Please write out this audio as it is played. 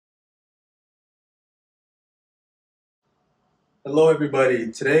Hello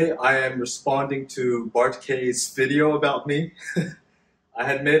everybody. Today I am responding to Bart Kay's video about me. I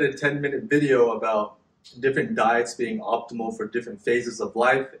had made a 10-minute video about different diets being optimal for different phases of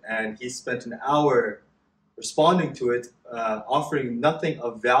life, and he spent an hour responding to it, offering nothing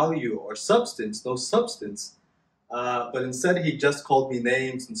of value or substance, no substance, but instead he just called me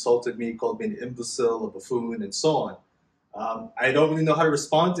names, insulted me, called me an imbecile, a buffoon, and so on. I don't really know how to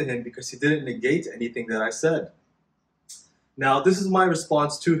respond to him because he didn't negate anything that I said. Now, this is my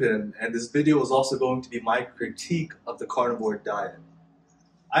response to him, and this video is also going to be my critique of the carnivore diet.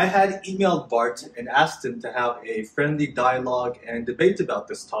 I had emailed Bart and asked him to have a friendly dialogue and debate about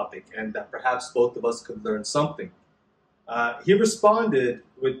this topic, and that perhaps both of us could learn something. He responded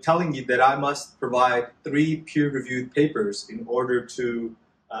with telling me that I must provide 3 peer-reviewed papers in order to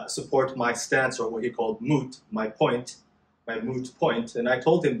support my stance, or what he called moot, my moot point. And I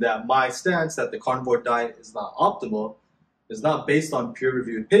told him that my stance that the carnivore diet is not optimal is not based on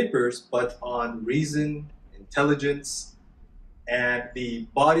peer-reviewed papers, but on reason, intelligence, and the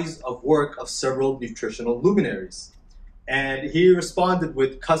bodies of work of several nutritional luminaries. And he responded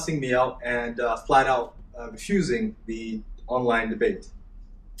with cussing me out and flat out refusing the online debate.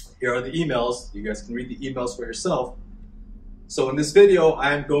 Here are the emails. You guys can read the emails for yourself. So in this video,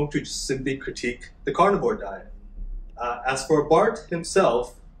 I am going to just simply critique the carnivore diet. As for Bart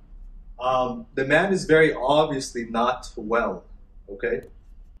himself, the man is very obviously not well, okay?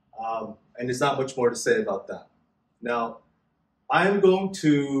 And there's not much more to say about that. Now, I am going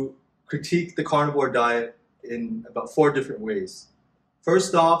to critique the carnivore diet in about 4 different ways.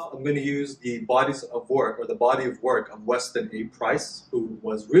 First off, I'm going to use the bodies of work, or the body of work of Weston A Price, who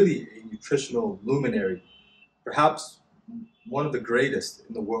was really a nutritional luminary, perhaps one of the greatest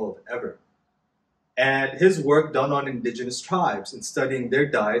in the world ever. And his work done on indigenous tribes in studying their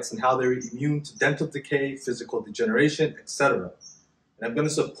diets and how they're immune to dental decay, physical degeneration, etc. And I'm going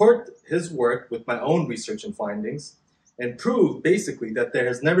to support his work with my own research and findings and prove basically that there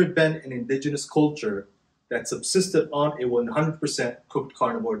has never been an indigenous culture that subsisted on a 100% cooked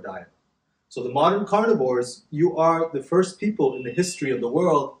carnivore diet. So the modern carnivores, you are the first people in the history of the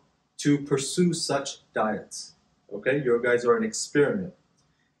world to pursue such diets. Okay, you guys are an experiment.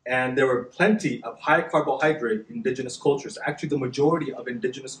 And there were plenty of high carbohydrate indigenous cultures, actually the majority of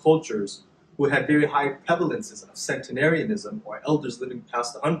indigenous cultures who had very high prevalences of centenarianism, or elders living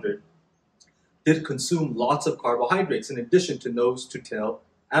past 100, did consume lots of carbohydrates in addition to nose-to-tail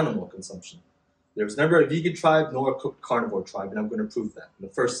animal consumption. There was never a vegan tribe nor a cooked carnivore tribe, and I'm going to prove that in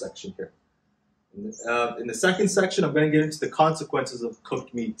the first section here. In the second section, I'm going to get into the consequences of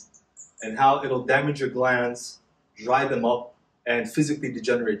cooked meat and how it'll damage your glands, dry them up, and physically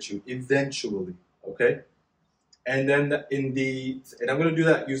degenerate you eventually, okay? And then I'm going to do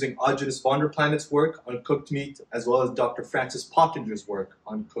that using Augenis von der Planet's work on cooked meat, as well as Dr. Francis Pottinger's work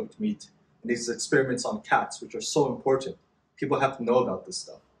on cooked meat. And these experiments on cats, which are so important. People have to know about this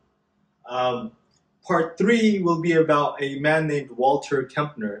stuff. Part 3 will be about a man named Walter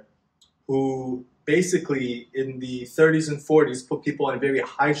Kempner, who basically in the 30s and 40s put people on a very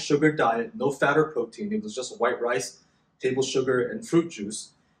high sugar diet, no fat or protein. It was just white rice, table sugar, and fruit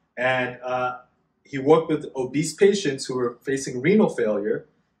juice. And he worked with obese patients who were facing renal failure,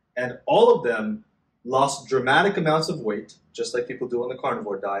 and all of them lost dramatic amounts of weight, just like people do on the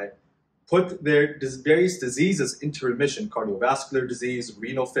carnivore diet, put their various diseases into remission, cardiovascular disease,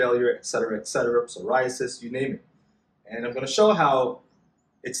 renal failure, etc., psoriasis, you name it. And I'm going to show how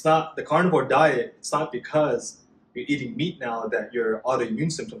it's not the carnivore diet, it's not because you're eating meat now that your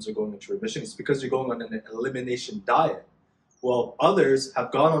autoimmune symptoms are going into remission. It's because you're going on an elimination diet. Well, others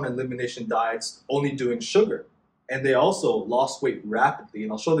have gone on elimination diets only doing sugar, and they also lost weight rapidly.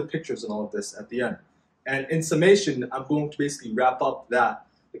 And I'll show the pictures and all of this at the end. And in summation, I'm going to basically wrap up that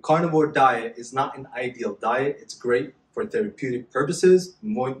the carnivore diet is not an ideal diet. It's great for therapeutic purposes.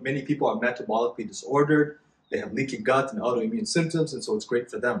 Many people are metabolically disordered. They have leaky gut and autoimmune symptoms, and so it's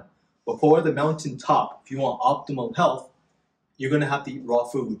great for them. But for the mountaintop, if you want optimal health, you're going to have to eat raw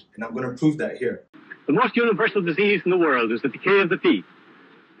food, and I'm going to prove that here. The most universal disease in the world is the decay of the teeth.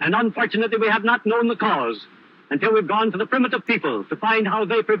 And unfortunately, we have not known the cause until we've gone to the primitive people to find how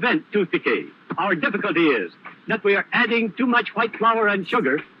they prevent tooth decay. Our difficulty is that we are adding too much white flour and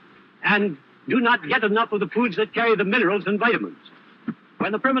sugar and do not get enough of the foods that carry the minerals and vitamins.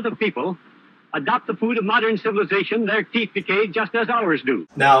 When the primitive people adopt the food of modern civilization, their teeth decay just as ours do.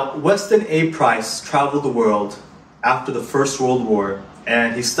 Now, Weston A Price traveled the world after the First World War,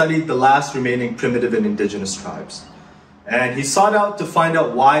 and he studied the last remaining primitive and indigenous tribes. And he sought out to find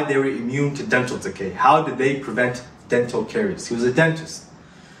out why they were immune to dental decay. How did they prevent dental caries? He was a dentist.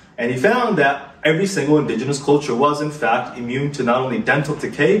 And he found that every single indigenous culture was in fact immune to not only dental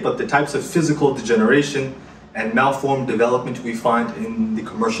decay, but the types of physical degeneration and malformed development we find in the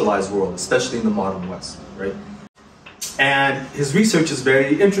commercialized world, especially in the modern West, right? And his research is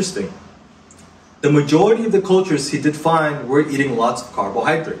very interesting. The majority of the cultures he did find were eating lots of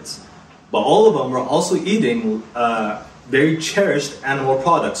carbohydrates, but all of them were also eating very cherished animal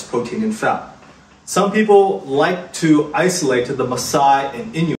products, protein and fat. Some people like to isolate the Massai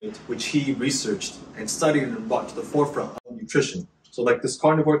and Inuit, which he researched and studied and brought to the forefront of nutrition. So like this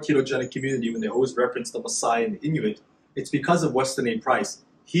carnivore ketogenic community, when they always reference the Maasai and the Inuit, it's because of Weston A Price.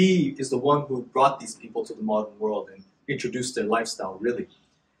 He is the one who brought these people to the modern world and introduced their lifestyle, really.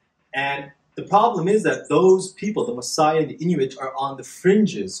 And the problem is that those people, the Maasai and the Inuit, are on the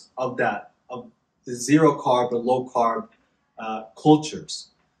fringes of the zero carb or low carb cultures.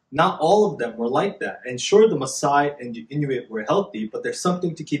 Not all of them were like that. And sure, the Maasai and the Inuit were healthy, but there's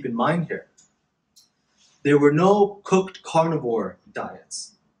something to keep in mind here. There were no cooked carnivore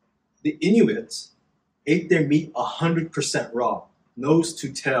diets. The Inuits ate their meat 100% raw, nose to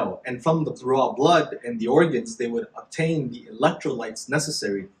tail, and from the raw blood and the organs, they would obtain the electrolytes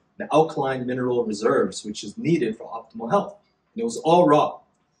necessary, the alkaline mineral reserves, which is needed for optimal health. And it was all raw.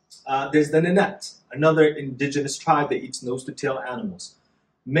 There's the Nanette, another indigenous tribe that eats nose to tail animals.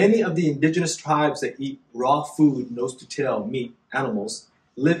 Many of the indigenous tribes that eat raw food, nose to tail meat animals,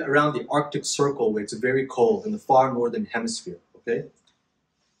 live around the Arctic Circle where it's very cold in the far northern hemisphere, okay?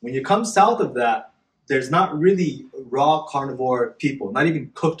 When you come south of that, there's not really raw carnivore people, not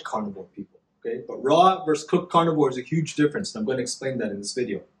even cooked carnivore people, okay? But raw versus cooked carnivore is a huge difference, and I'm going to explain that in this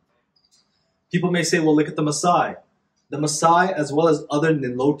video. People may say, well, look at the Maasai. The Maasai, as well as other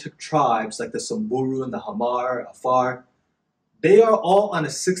Nilotic tribes like the Samburu and the Hamar, Afar, they are all on a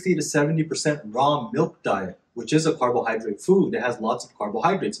 60 to 70% raw milk diet, which is a carbohydrate food that has lots of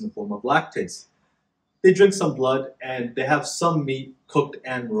carbohydrates in the form of lactase. They drink some blood and they have some meat cooked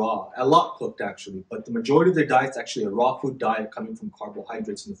and raw, a lot cooked actually, but the majority of their diet is actually a raw food diet coming from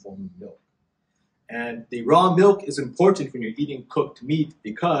carbohydrates in the form of milk. And the raw milk is important when you're eating cooked meat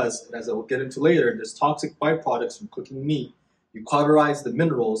because, as I will get into later, there's toxic byproducts from cooking meat. You cauterize the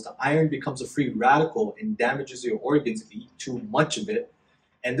minerals, the iron becomes a free radical and damages your organs if you eat too much of it.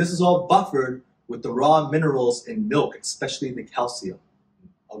 And this is all buffered with the raw minerals in milk, especially the calcium.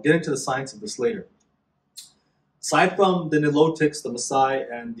 I'll get into the science of this later. Aside from the Nilotics, the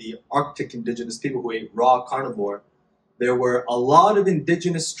Maasai, and the Arctic indigenous people who ate raw carnivore, there were a lot of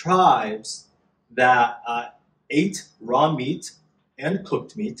indigenous tribes that ate raw meat and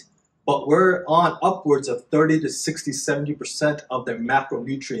cooked meat, but were on upwards of 30 to 60, 70% of their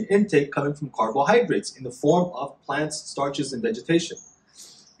macronutrient intake coming from carbohydrates in the form of plants, starches, and vegetation.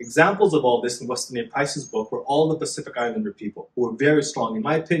 Examples of all this in Weston A Price's book were all the Pacific Islander people, who were very strong. In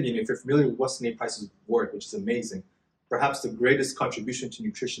my opinion, if you're familiar with Weston A Price's work, which is amazing, perhaps the greatest contribution to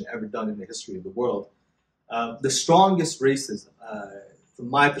nutrition ever done in the history of the world, the strongest races, from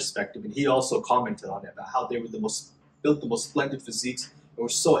my perspective, and he also commented on it, about how they were built the most splendid physiques and were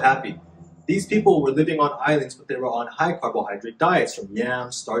so happy. These people were living on islands, but they were on high carbohydrate diets from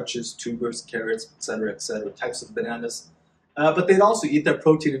yams, starches, tubers, carrots, etc., types of bananas. But they'd also eat their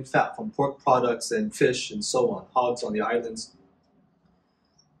protein and fat from pork products and fish and so on, hogs on the islands.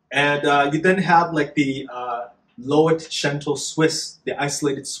 And you then have like the Loetschental Swiss, the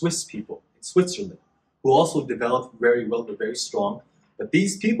isolated Swiss people in Switzerland, who also developed very well, they're very strong. But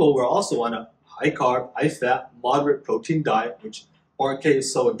these people were also on a high carb, high fat, moderate protein diet, which Bart Kay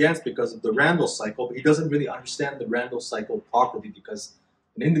is so against because of the Randall cycle, but he doesn't really understand the Randall cycle properly because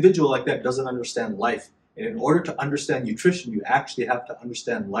an individual like that doesn't understand life. And in order to understand nutrition, you actually have to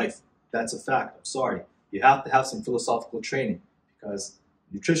understand life. That's a fact. I'm sorry. You have to have some philosophical training because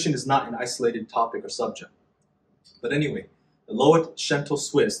nutrition is not an isolated topic or subject. But anyway, the Loetschental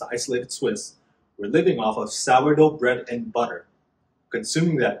Swiss, the isolated Swiss, were living off of sourdough bread and butter,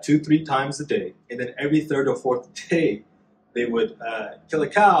 consuming that 2-3 times a day. And then every third or fourth day, they would kill a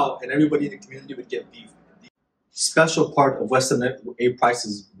cow and everybody in the community would get beef. The special part of Weston A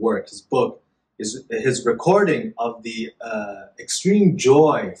Price's work, his book, is his recording of the extreme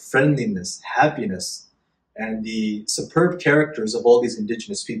joy, friendliness, happiness, and the superb characters of all these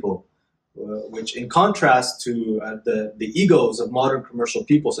indigenous people, which in contrast to the egos of modern commercial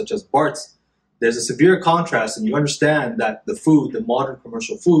people such as Bart's, there's a severe contrast, and you understand that the food, the modern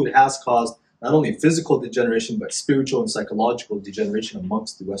commercial food, has caused not only physical degeneration, but spiritual and psychological degeneration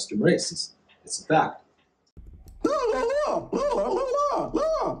amongst the Western races. It's a fact.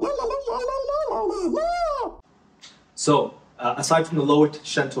 So, aside from the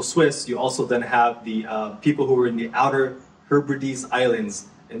Loetschental Swiss, you also then have the people who were in the Outer Herbides Islands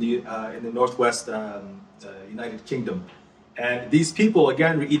in the Northwest United Kingdom. And these people,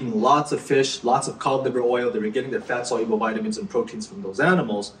 again, were eating lots of fish, lots of cod liver oil. They were getting their fat-soluble vitamins and proteins from those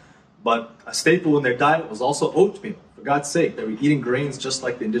animals. But a staple in their diet was also oatmeal. For God's sake, they were eating grains just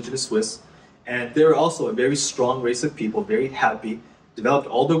like the indigenous Swiss. And they were also a very strong race of people, very happy, developed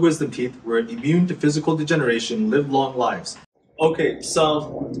all their wisdom teeth, were immune to physical degeneration, lived long lives. Okay,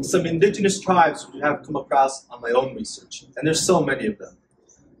 some indigenous tribes we have come across on my own research, and there's so many of them.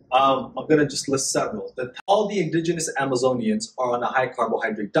 I'm going to just list several. All the indigenous Amazonians are on a high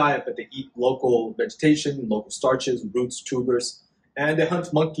carbohydrate diet, but they eat local vegetation, local starches, roots, tubers, and they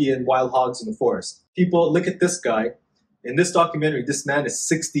hunt monkey and wild hogs in the forest. People, look at this guy. In this documentary, this man is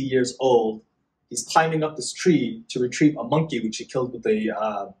 60 years old. He's climbing up this tree to retrieve a monkey, which he killed with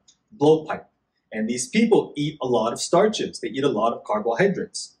a blowpipe. And these people eat a lot of starches. They eat a lot of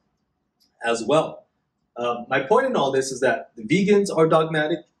carbohydrates as well. My point in all this is that the vegans are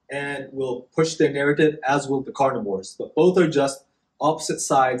dogmatic and will push their narrative, as will the carnivores. But both are just opposite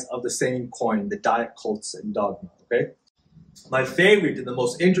sides of the same coin, the diet cults and dogma, okay? My favorite and the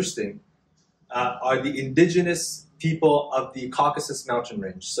most interesting are the indigenous people of the Caucasus mountain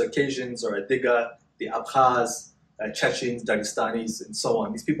range, Caucasians or Adiga, the Abkhaz, Chechens, Dagestanis, and so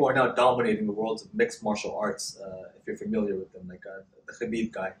on. These people are now dominating the world of mixed martial arts, if you're familiar with them, like the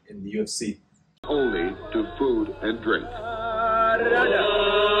Khabib guy in the UFC. Only to food and drink.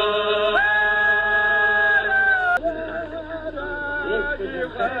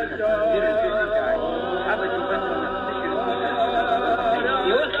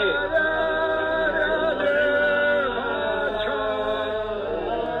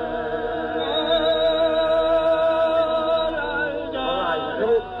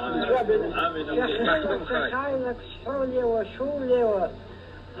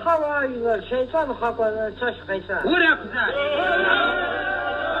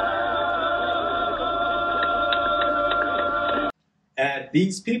 And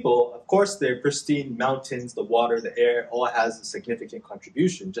these people, of course, their pristine mountains, the water, the air, all has a significant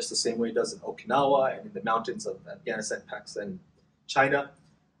contribution, just the same way it does in Okinawa and in the mountains of Afghanistan, Pakistan, China.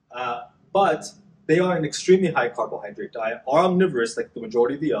 But they are an extremely high carbohydrate diet, are omnivorous like the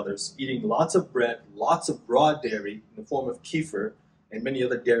majority of the others, eating lots of bread, lots of raw dairy in the form of kefir and many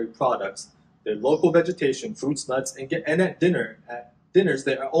other dairy products. Their local vegetation, fruits, nuts, and at dinners,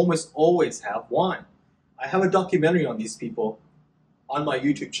 they almost always have wine. I have a documentary on these people on my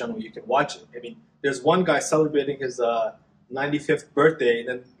YouTube channel. You can watch it. I mean, there's one guy celebrating his 95th birthday, and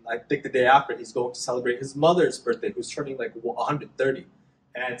then I think the day after he's going to celebrate his mother's birthday, who's turning like 130.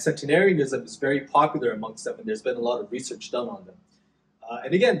 And centenarianism is very popular amongst them, and there's been a lot of research done on them.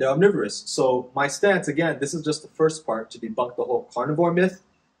 And again, they're omnivorous. So my stance, again, this is just the first part to debunk the whole carnivore myth.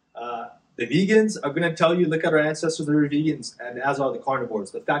 The vegans are going to tell you, look at our ancestors, they were vegans, and as are the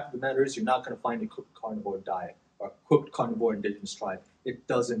carnivores. The fact of the matter is you're not going to find a cooked carnivore diet or cooked carnivore indigenous tribe. It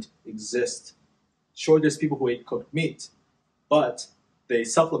doesn't exist. Sure, there's people who eat cooked meat, but they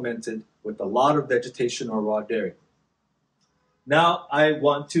supplemented with a lot of vegetation or raw dairy. Now I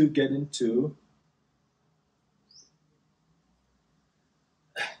want to get into,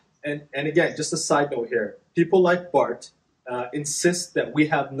 and again, just a side note here, people like Bart insist that we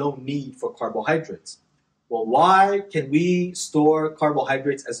have no need for carbohydrates. Well, why can we store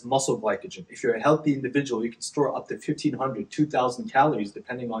carbohydrates as muscle glycogen? If you're a healthy individual, you can store up to 1,500, 2,000 calories,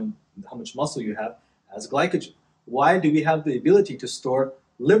 depending on how much muscle you have, as glycogen. Why do we have the ability to store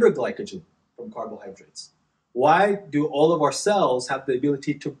liver glycogen from carbohydrates? Why do all of our cells have the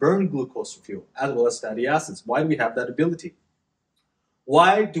ability to burn glucose for fuel, as well as fatty acids? Why do we have that ability?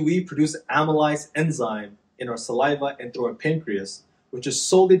 Why do we produce amylase enzyme in our saliva and through our pancreas, which is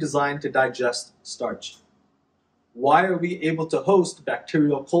solely designed to digest starch? Why are we able to host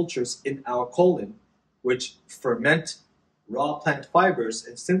bacterial cultures in our colon, which ferment raw plant fibers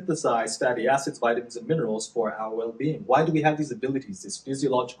and synthesize fatty acids, vitamins, and minerals for our well-being? Why do we have these abilities, these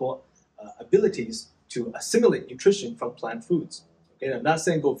physiological abilities to assimilate nutrition from plant foods? Okay, I'm not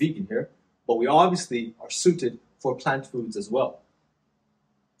saying go vegan here, but we obviously are suited for plant foods as well.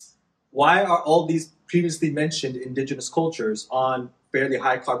 Why are all these previously mentioned indigenous cultures on fairly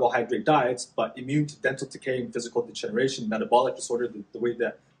high carbohydrate diets, but immune to dental decay and physical degeneration, metabolic disorder, the way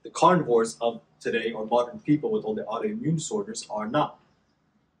that the carnivores of today or modern people with all the autoimmune disorders are not?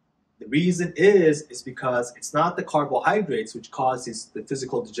 The reason is because it's not the carbohydrates which causes the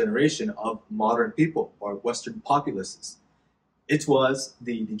physical degeneration of modern people or Western populaces. It was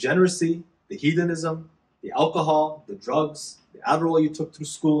the degeneracy, the hedonism, the alcohol, the drugs, the Adderall you took through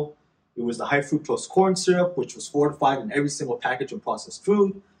school. It was the high fructose corn syrup, which was fortified in every single package of processed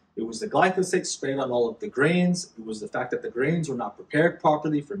food. It was the glyphosate sprayed on all of the grains. It was the fact that the grains were not prepared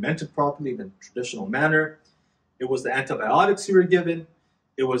properly, fermented properly in the traditional manner. It was the antibiotics you were given.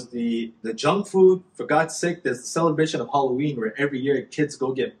 It was the junk food. For God's sake, there's the celebration of Halloween where every year kids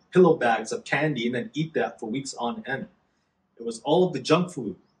go get pillow bags of candy and then eat that for weeks on end. It was all of the junk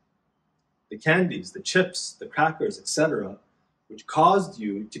food, the candies, the chips, the crackers, etc., which caused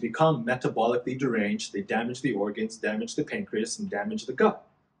you to become metabolically deranged. They damage the organs, damage the pancreas, and damage the gut.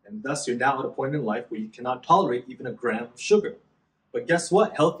 And thus, you're now at a point in life where you cannot tolerate even a gram of sugar. But guess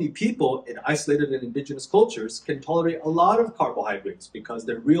what? Healthy people in isolated and indigenous cultures can tolerate a lot of carbohydrates because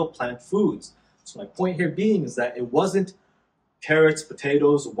they're real plant foods. So my point here being is that it wasn't carrots,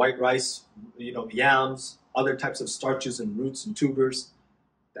 potatoes, white rice, yams, other types of starches and roots and tubers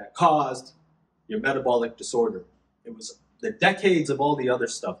that caused your metabolic disorder. It was the decades of all the other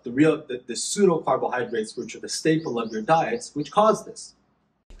stuff, the pseudo carbohydrates, which are the staple of your diets, which caused this.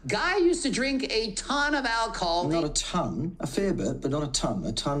 Guy used to drink a ton of alcohol. Not a ton, a fair bit, but not a ton.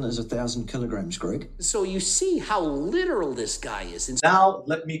 A ton is 1,000 kilograms, Greg. So you see how literal this guy is. Now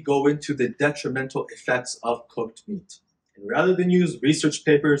let me go into the detrimental effects of cooked meat. And rather than use research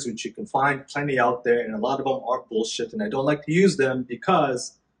papers, which you can find plenty out there, and a lot of them are bullshit, and I don't like to use them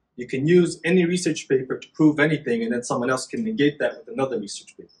because you can use any research paper to prove anything, and then someone else can negate that with another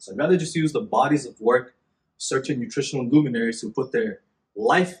research paper. So I'd rather just use the bodies of work, certain nutritional luminaries who put their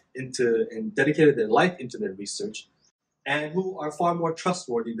life into and dedicated their life into their research, and who are far more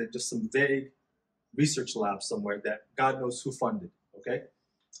trustworthy than just some vague research lab somewhere that God knows who funded. Okay,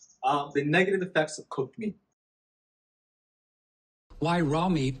 the negative effects of cooked meat. Why raw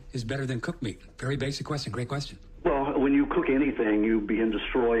meat is better than cooked meat? Very basic question. Great question. Well, when you cook anything, you begin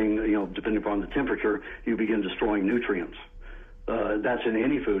destroying, depending upon the temperature, you begin destroying nutrients. That's in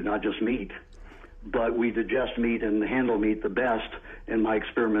any food, not just meat. But we digest meat and handle meat the best in my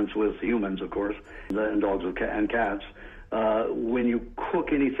experiments with humans, of course, and dogs and cats. When you cook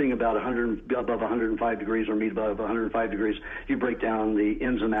anything above 105 degrees or meat above 105 degrees, you break down the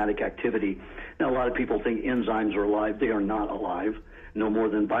enzymatic activity. Now, a lot of people think enzymes are alive. They are not alive, no more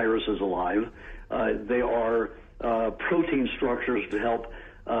than virus is alive. They are protein structures to help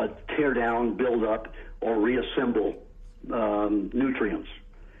tear down, build up, or reassemble nutrients.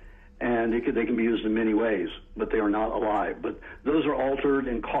 And they can be used in many ways, but they are not alive. But those are altered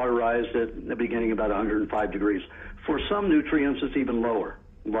and cauterized at the beginning about 105 degrees. For some nutrients, it's even lower.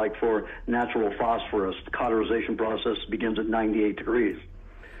 Like for natural phosphorus, the cauterization process begins at 98 degrees.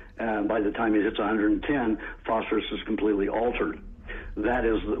 And by the time it hits 110, phosphorus is completely altered. That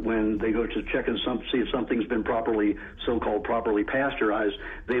is when they go to check and see if something's been so-called properly pasteurized,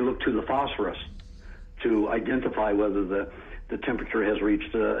 they look to the phosphorus to identify whether the temperature has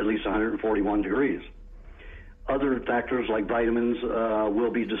reached at least 141 degrees. Other factors like vitamins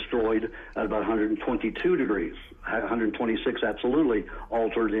will be destroyed at about 122 degrees. 126 absolutely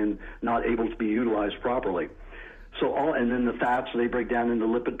altered and not able to be utilized properly. And then the fats, they break down into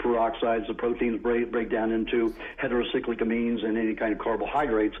lipid peroxides. The proteins break down into heterocyclic amines, and any kind of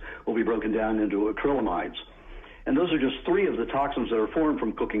carbohydrates will be broken down into acrylamides. And those are just 3 of the toxins that are formed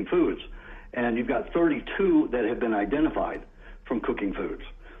from cooking foods. And you've got 32 that have been identified from cooking foods.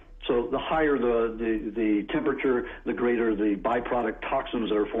 So the higher the temperature, the greater the byproduct toxins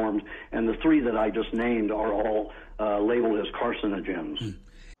that are formed, and the 3 that I just named are all labeled as carcinogens.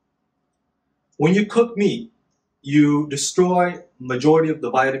 When you cook meat, you destroy majority of the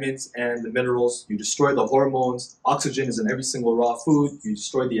vitamins and the minerals, you destroy the hormones, oxygen is in every single raw food, you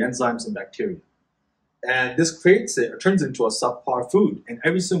destroy the enzymes and bacteria. And this creates it, or turns into a subpar food. And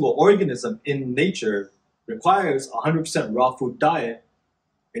every single organism in nature requires a 100% raw food diet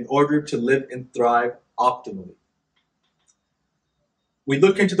in order to live and thrive optimally. We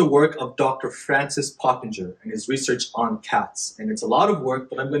look into the work of Dr. Francis Pottinger and his research on cats. And it's a lot of work,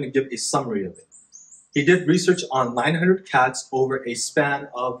 but I'm going to give a summary of it. He did research on 900 cats over a span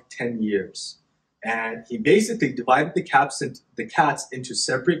of 10 years. And he basically divided the cats into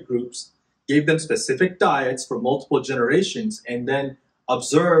separate groups, gave them specific diets for multiple generations, and then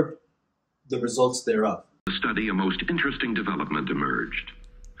observed the results thereof. The study, a most interesting development emerged.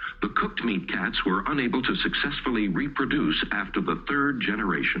 The cooked meat cats were unable to successfully reproduce after the 3rd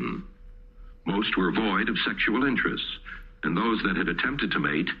generation. Most were void of sexual interests, and those that had attempted to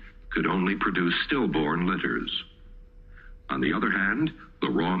mate could only produce stillborn litters. On the other hand, the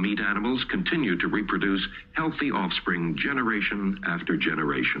raw meat animals continued to reproduce healthy offspring generation after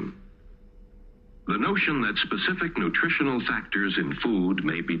generation. The notion that specific nutritional factors in food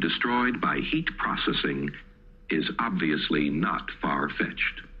may be destroyed by heat processing is obviously not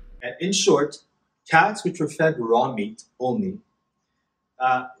far-fetched. And in short, cats which were fed raw meat only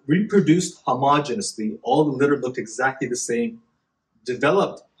reproduced homogenously. All the litter looked exactly the same,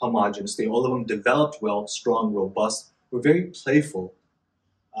 developed homogenously. All of them developed well, strong, robust, were very playful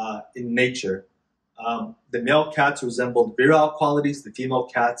in nature. The male cats resembled virile qualities, the female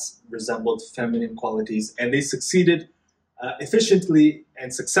cats resembled feminine qualities, and they succeeded efficiently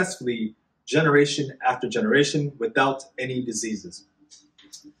and successfully generation after generation without any diseases.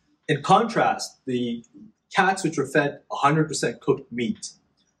 In contrast, the cats which were fed 100% cooked meat,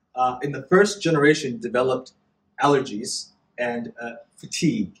 in the first generation developed allergies and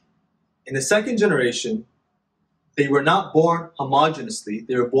fatigue. In the second generation, they were not born homogenously.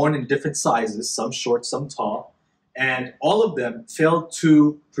 They were born in different sizes, some short, some tall, and all of them failed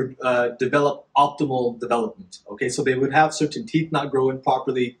to develop optimal development. Okay, so they would have certain teeth not growing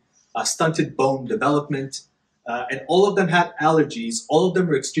properly, stunted bone development, and all of them had allergies. All of them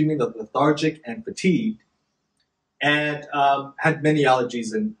were extremely lethargic and fatigued, and had many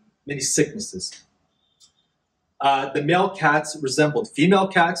allergies and many sicknesses. The male cats resembled female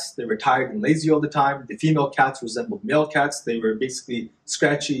cats. They were tired and lazy all the time. The female cats resembled male cats. They were basically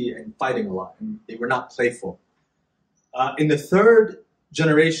scratchy and fighting a lot, and they were not playful. In the third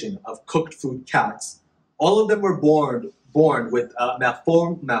generation of cooked food cats, all of them were born with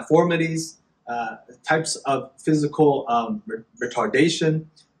malformities, types of physical retardation.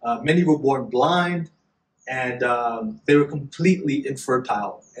 Many were born blind, and they were completely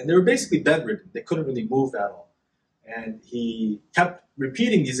infertile. And they were basically bedridden. They couldn't really move at all. And he kept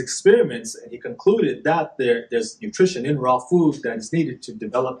repeating these experiments, and he concluded that there's nutrition in raw food that is needed to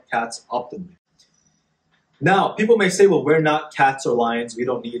develop cats optimally. Now, people may say, well, we're not cats or lions. We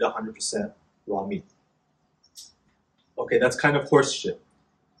don't need 100% raw meat. Okay, that's kind of horseshit.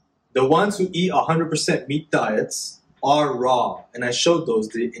 The ones who eat 100% meat diets are raw, and I showed those,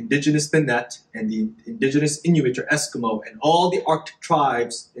 the indigenous Banat and the indigenous Inuit or Eskimo and all the Arctic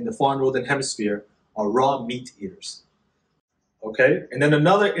tribes in the far northern hemisphere are raw meat eaters. Okay, and then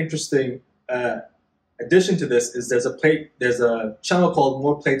another interesting addition to this is there's a channel called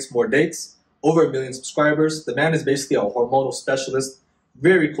More Plates, More Dates, over 1 million subscribers. The man is basically a hormonal specialist,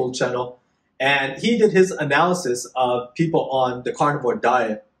 very cool channel, and he did his analysis of people on the carnivore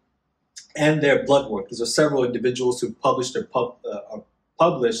diet and their blood work. There are several individuals who published their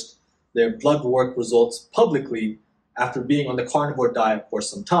blood work results publicly after being on the carnivore diet for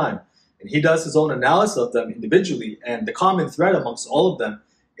some time. And he does his own analysis of them individually, and the common thread amongst all of them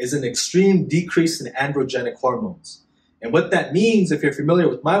is an extreme decrease in androgenic hormones. And what that means, if you're familiar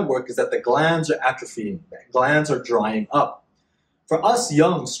with my work, is that the glands are atrophying, the glands are drying up. For us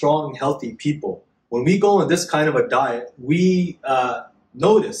young, strong, healthy people, when we go on this kind of a diet, we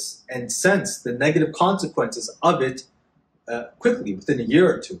notice and sense the negative consequences of it quickly, within a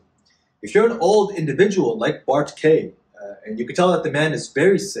year or two. If you're an old individual like Bart Kay, and you can tell that the man is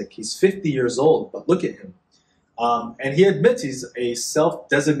very sick. He's 50 years old, but look at him. And he admits he's a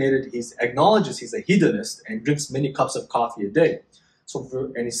self-designated, he acknowledges he's a hedonist and drinks many cups of coffee a day.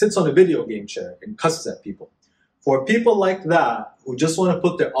 And he sits on a video game chair and cusses at people. For people like that, who just want to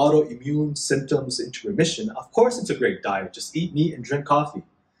put their autoimmune symptoms into remission, of course it's a great diet. Just eat meat and drink coffee.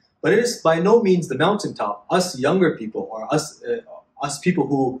 But it is by no means the mountaintop. Us younger people, or us people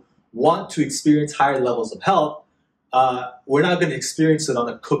who want to experience higher levels of health, we're not going to experience it on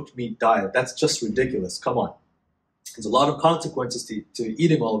a cooked meat diet. That's just ridiculous. Come on. There's a lot of consequences to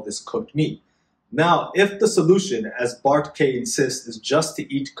eating all of this cooked meat. Now, if the solution, as Bart Kay insists, is just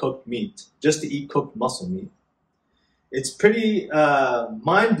to eat cooked meat, just to eat cooked muscle meat, it's pretty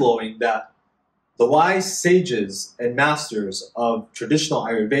mind-blowing that the wise sages and masters of traditional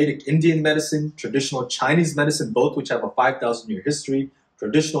Ayurvedic Indian medicine, traditional Chinese medicine, both which have a 5,000-year history,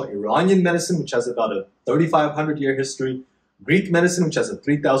 traditional Iranian medicine, which has about a 3,500-year history, Greek medicine, which has a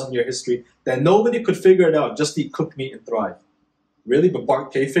 3,000-year history, that nobody could figure it out, just eat cooked meat and thrive. Really? But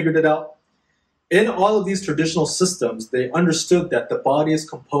Bart Kay figured it out? In all of these traditional systems, they understood that the body is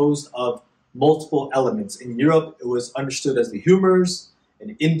composed of multiple elements. In Europe, it was understood as the humors.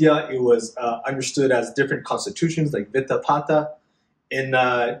 In India, it was understood as different constitutions like Vata, Pitta. In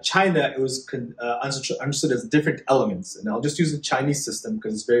China, it was understood as different elements. And I'll just use the Chinese system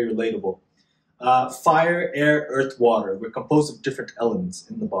because it's very relatable. Fire, air, earth, water were composed of different elements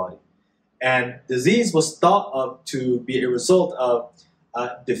in the body. And disease was thought of to be a result of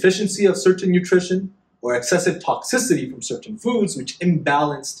deficiency of certain nutrition or excessive toxicity from certain foods, which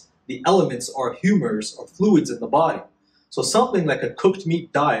imbalanced the elements or humors or fluids in the body. So something like a cooked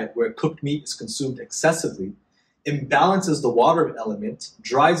meat diet, where cooked meat is consumed excessively, imbalances the water element,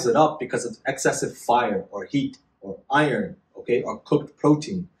 dries it up because of excessive fire or heat or iron, okay, or cooked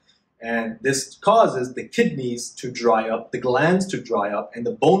protein. And this causes the kidneys to dry up, the glands to dry up, and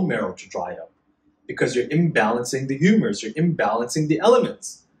the bone marrow to dry up because you're imbalancing the humors, you're imbalancing the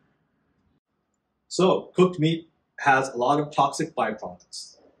elements. So cooked meat has a lot of toxic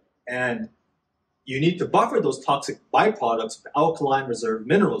byproducts, and you need to buffer those toxic byproducts with alkaline reserve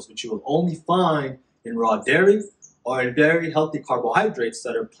minerals, which you will only find in raw dairy or in very healthy carbohydrates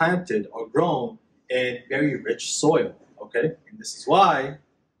that are planted or grown in very rich soil, okay? And this is why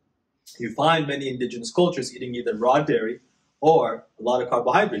you find many indigenous cultures eating either raw dairy or a lot of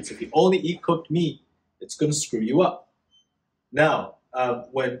carbohydrates. If you only eat cooked meat, it's going to screw you up. Now,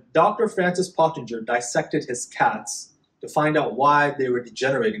 when Dr. Francis Pottinger dissected his cats to find out why they were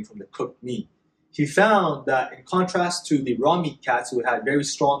degenerating from the cooked meat, he found that in contrast to the raw meat cats who had very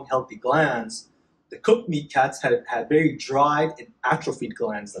strong, healthy glands, the cooked meat cats had very dried and atrophied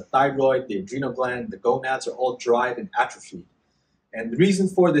glands. The thyroid, the adrenal gland, the gonads are all dried and atrophied. And the reason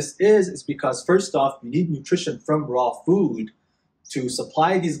for this is because, first off, you need nutrition from raw food to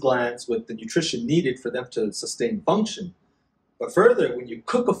supply these glands with the nutrition needed for them to sustain function. But further, when you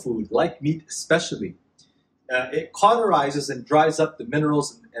cook a food, like meat especially, it cauterizes and dries up the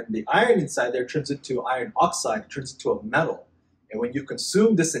minerals, and the iron inside there turns into iron oxide, turns into a metal. And when you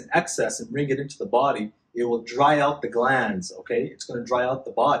consume this in excess and bring it into the body, it will dry out the glands, okay? It's going to dry out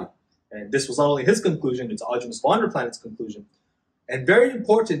the body. And this was not only his conclusion, it's Artemis Vonderplanet's conclusion. And very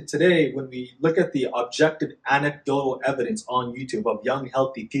important today when we look at the objective anecdotal evidence on YouTube of young,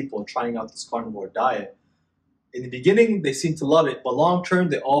 healthy people trying out this carnivore diet. In the beginning, they seem to love it, but long term,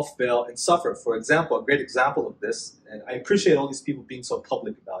 they all fail and suffer. For example, a great example of this, and I appreciate all these people being so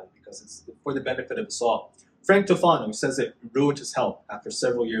public about it because it's for the benefit of us all. Frank Tofano says it ruined his health after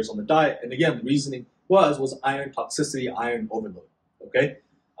several years on the diet. And again, the reasoning was iron toxicity, iron overload. Okay.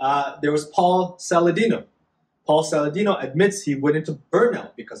 There was Paul Saladino. Paul Saladino admits he went into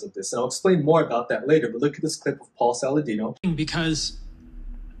burnout because of this. And I'll explain more about that later. But look at this clip of Paul Saladino. Because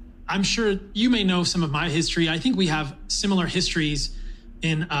I'm sure you may know some of my history. I think we have similar histories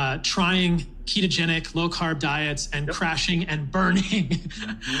in trying ketogenic, low-carb diets and crashing and burning.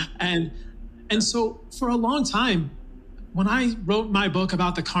 And so for a long time, when I wrote my book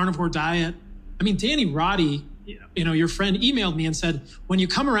about the carnivore diet, I mean, Danny Roddy, you know, your friend, emailed me and said, when you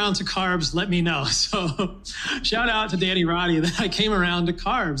come around to carbs, let me know. So shout out to Danny Roddy that I came around to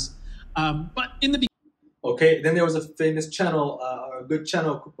carbs. But in the Okay, then there was a famous channel, a good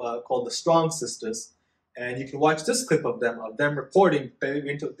channel called the Strong Sisters, and you can watch this clip of them reporting they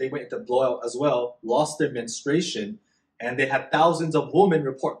went into blowout as well, lost their menstruation, and they had thousands of women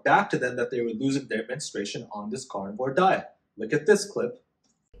report back to them that they were losing their menstruation on this carnivore diet. Look at this clip.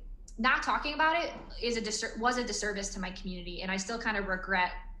 Not talking about it was a disservice to my community, and I still kind of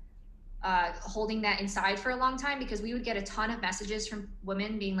regret holding that inside for a long time because we would get a ton of messages from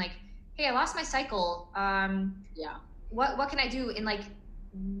women being like, hey, I lost my cycle. What can I do? And like,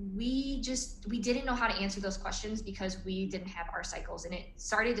 we didn't know how to answer those questions because we didn't have our cycles, and it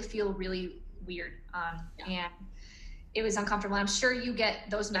started to feel really weird. And it was uncomfortable. I'm sure you get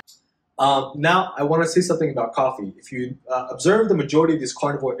those messages. Now, I want to say something about coffee. If you observe the majority of these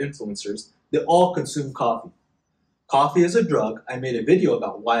carnivore influencers, they all consume coffee. Coffee is a drug. I made a video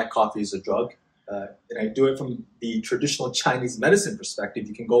about why coffee is a drug. And I do it from the traditional Chinese medicine perspective.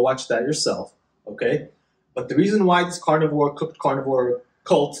 You can go watch that yourself, okay? But the reason why these cooked carnivore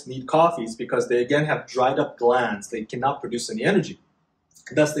cults need coffee is because they, again, have dried up glands. They cannot produce any energy.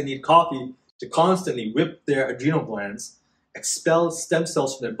 Thus, they need coffee to constantly whip their adrenal glands, expel stem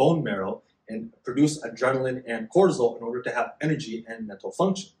cells from their bone marrow, and produce adrenaline and cortisol in order to have energy and mental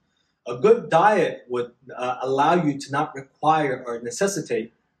function. A good diet would allow you to not require or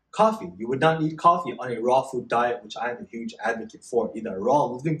necessitate coffee. You would not need coffee on a raw food diet, which I am a huge advocate for, either a raw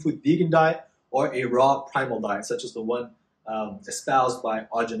living food vegan diet or a raw primal diet, such as the one espoused by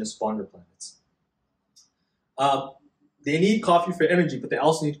Artemis Vonderplanets. They need coffee for energy, but they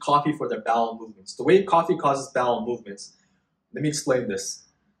also need coffee for their bowel movements. The way coffee causes bowel movements, let me explain this.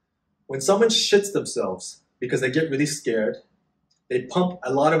 When someone shits themselves because they get really scared, they pump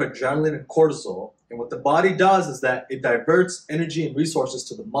a lot of adrenaline and cortisol, and what the body does is that it diverts energy and resources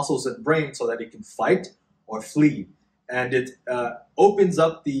to the muscles and brain so that it can fight or flee. And it opens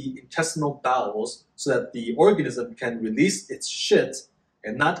up the intestinal bowels so that the organism can release its shit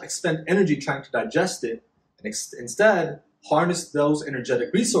and not expend energy trying to digest it, and instead harness those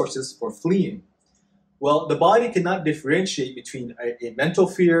energetic resources for fleeing. Well, the body cannot differentiate between a mental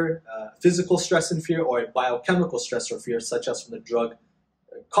fear, physical stress and fear, or a biochemical stress or fear, such as from the drug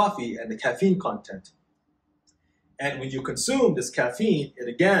coffee and the caffeine content. And when you consume this caffeine, it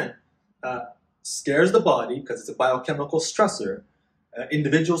again scares the body because it's a biochemical stressor.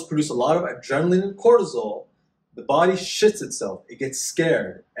 individuals produce a lot of adrenaline and cortisol. The body shits itself. It gets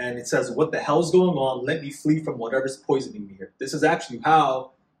scared. And it says, what the hell's going on? Let me flee from whatever's poisoning me here. This is actually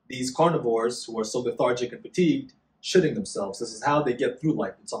how these carnivores who are so lethargic and fatigued shitting themselves. This is how they get through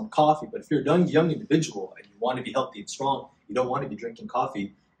life. It's on coffee. But if you're a young individual and you want to be healthy and strong, you don't want to be drinking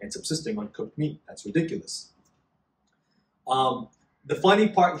coffee and subsisting on cooked meat. That's ridiculous. The funny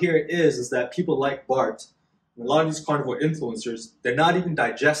part here is that people like Bart, and a lot of these carnivore influencers, they're not even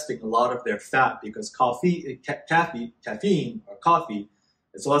digesting a lot of their fat because caffeine or coffee,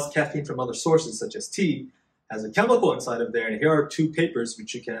 as well as caffeine from other sources such as tea, has a chemical inside of there. And here are two papers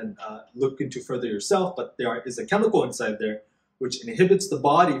which you can look into further yourself, but there is a chemical inside there which inhibits the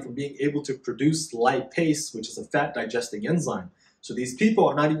body from being able to produce lipase, which is a fat digesting enzyme. So these people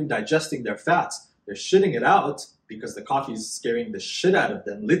are not even digesting their fats. They're shitting it out because the coffee is scaring the shit out of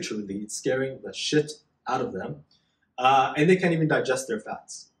them. Literally, it's scaring the shit out of them. And they can't even digest their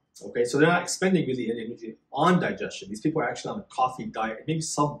fats. Okay, so they're not expending really any energy on digestion. These people are actually on a coffee diet, and maybe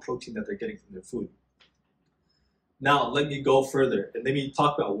some protein that they're getting from their food. Now, let me go further, and let me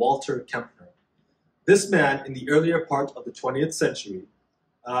talk about Walter Kempner. This man, in the earlier part of the 20th century,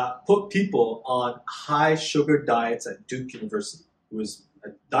 put people on high sugar diets at Duke University. It was a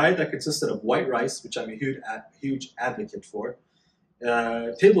diet that consisted of white rice, which I'm a huge advocate for,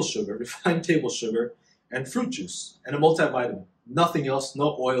 table sugar, refined table sugar, and fruit juice, and a multivitamin. Nothing else,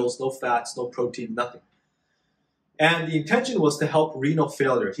 no oils, no fats, no protein, nothing. And the intention was to help renal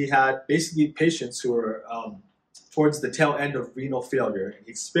failure. He had basically patients who were towards the tail end of renal failure. And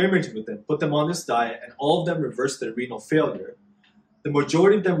he experimented with them, put them on this diet, and all of them reversed their renal failure. The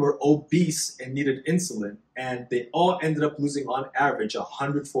majority of them were obese and needed insulin, and they all ended up losing, on average,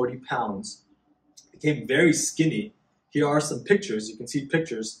 140 pounds. Became very skinny. Here are some pictures. You can see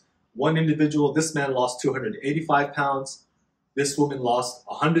pictures. One individual, this man lost 285 pounds. This woman lost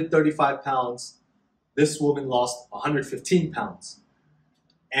 135 pounds. This woman lost 115 pounds.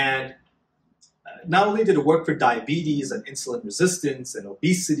 And not only did it work for diabetes and insulin resistance and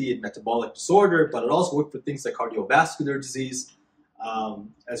obesity and metabolic disorder, but it also worked for things like cardiovascular disease,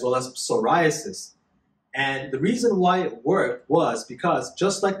 as well as psoriasis. And the reason why it worked was because,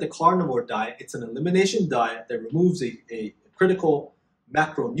 just like the carnivore diet, it's an elimination diet that removes a critical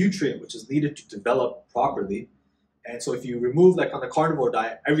macronutrient which is needed to develop properly. And so if you remove, like on the carnivore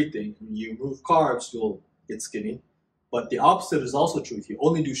diet, everything, and you remove carbs, you'll get skinny. But the opposite is also true. If you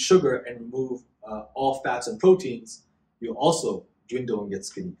only do sugar and remove all fats and proteins, you'll also dwindle and get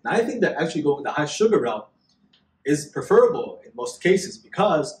skinny. And I think that actually going the high sugar route is preferable in most cases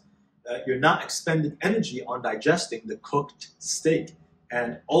because you're not expending energy on digesting the cooked steak.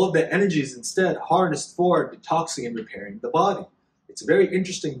 And all of that energy is instead harnessed for detoxing and repairing the body. It's a very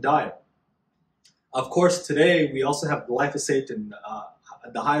interesting diet. Of course, today we also have glyphosate and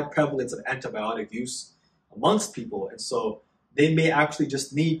the high prevalence of antibiotic use amongst people. And so they may actually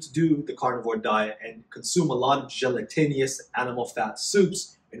just need to do the carnivore diet and consume a lot of gelatinous animal fat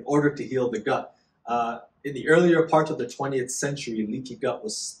soups in order to heal the gut. In the earlier part of the 20th century, leaky gut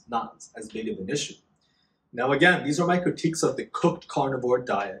was not as big of an issue. Now again, these are my critiques of the cooked carnivore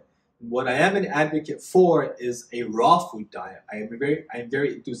diet. What I am an advocate for is a raw food diet. I am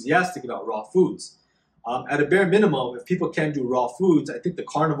very enthusiastic about raw foods. At a bare minimum, if people can do raw foods, I think the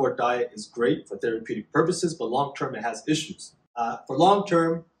carnivore diet is great for therapeutic purposes, but long-term it has issues. For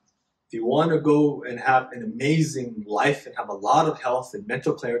long-term, if you want to go and have an amazing life and have a lot of health and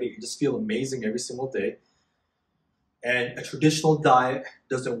mental clarity and just feel amazing every single day, and a traditional diet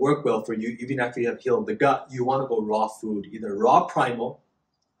doesn't work well for you, even after you have healed the gut, you want to go raw food, either raw primal,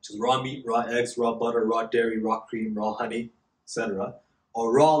 which is raw meat, raw eggs, raw butter, raw dairy, raw cream, raw honey, etc.,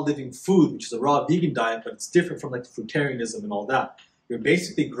 or raw living food, which is a raw vegan diet, but it's different from like fruitarianism and all that. You're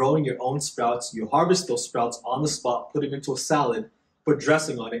basically growing your own sprouts. You harvest those sprouts on the spot, put them into a salad, put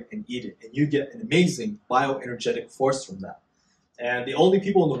dressing on it, and eat it. And you get an amazing bioenergetic force from that. And the only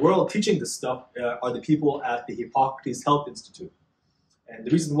people in the world teaching this stuff are the people at the Hippocrates Health Institute. And the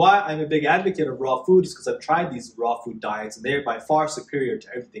reason why I'm a big advocate of raw food is because I've tried these raw food diets, and they're by far superior to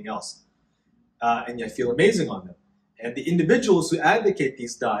everything else. And I feel amazing on them. And the individuals who advocate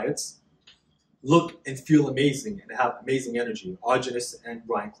these diets look and feel amazing and have amazing energy, Argenis and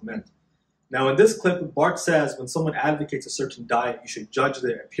Brian Clement. Now in this clip, Bart says when someone advocates a certain diet, you should judge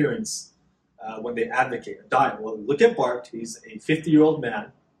their appearance when they advocate a diet. Well, look at Bart. He's a 50-year-old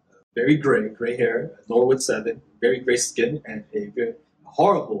man, very gray hair, Norwood 7, very gray skin, and a very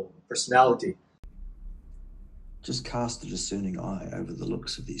horrible personality. Just cast a discerning eye over the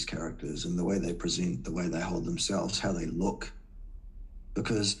looks of these characters and the way they present, the way they hold themselves, how they look.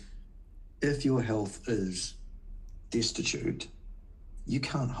 Because if your health is destitute, You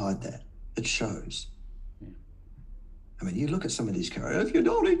can't hide that. It shows. I mean, you look at some of these characters, if you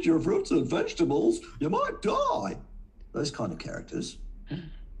don't eat your fruits and vegetables, you might die. Those kind of characters.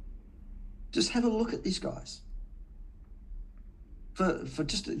 Just have a look at these guys. For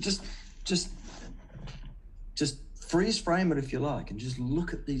just freeze frame it if you like, and just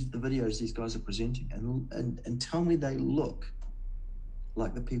look at the videos these guys are presenting, and tell me they look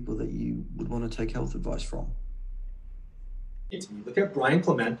like the people that you would want to take health advice from. Look at Brian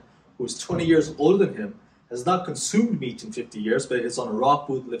Clement, who's 20 years older than him, has not consumed meat in 50 years, but is on a raw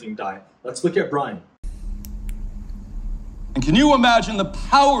food living diet. Let's look at Brian. And can you imagine the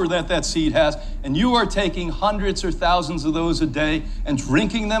power that that seed has? And you are taking hundreds or thousands of those a day and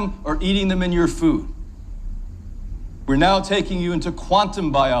drinking them or eating them in your food. We're now taking you into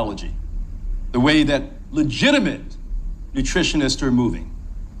quantum biology, the way that legitimate nutritionists are moving.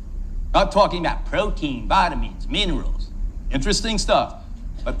 Not talking about protein, vitamins, minerals, interesting stuff,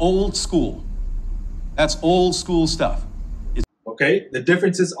 but old school. That's old school stuff. Okay, the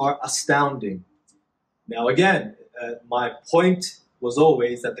differences are astounding. Now again, my point was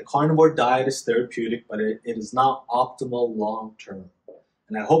always that the carnivore diet is therapeutic, but it is not optimal long term.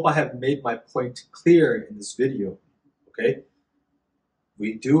 And I hope I have made my point clear in this video, okay?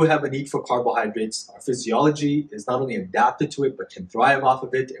 We do have a need for carbohydrates. Our physiology is not only adapted to it, but can thrive off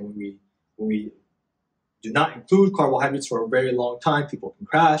of it. And when we do not include carbohydrates for a very long time, people can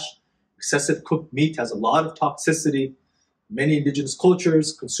crash. Excessive cooked meat has a lot of toxicity. Many indigenous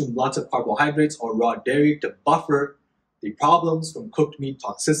cultures consume lots of carbohydrates or raw dairy to buffer the problems from cooked meat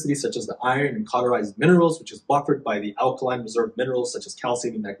toxicity, such as the iron and cauterized minerals, which is buffered by the alkaline reserve minerals such as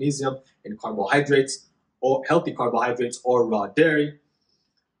calcium and magnesium in carbohydrates, or healthy carbohydrates or raw dairy.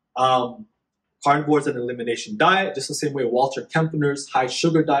 Carnivore is an elimination diet, just the same way Walter Kempner's high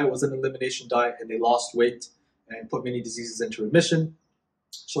sugar diet was an elimination diet, and they lost weight and put many diseases into remission.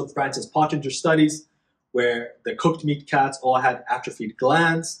 Showed Francis Pottinger studies where the cooked meat cats all had atrophied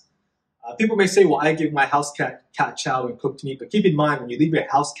glands. People may say, well, I give my house cat chow and cooked meat, but keep in mind, when you leave your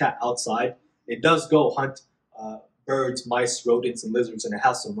house cat outside, it does go hunt birds, mice, rodents, and lizards, and it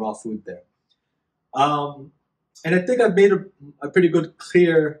has some raw food there. And I think I've made a pretty good,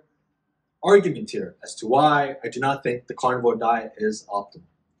 clear argument here as to why I do not think the carnivore diet is optimal.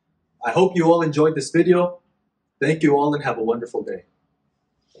 I hope you all enjoyed this video. Thank you all and have a wonderful day.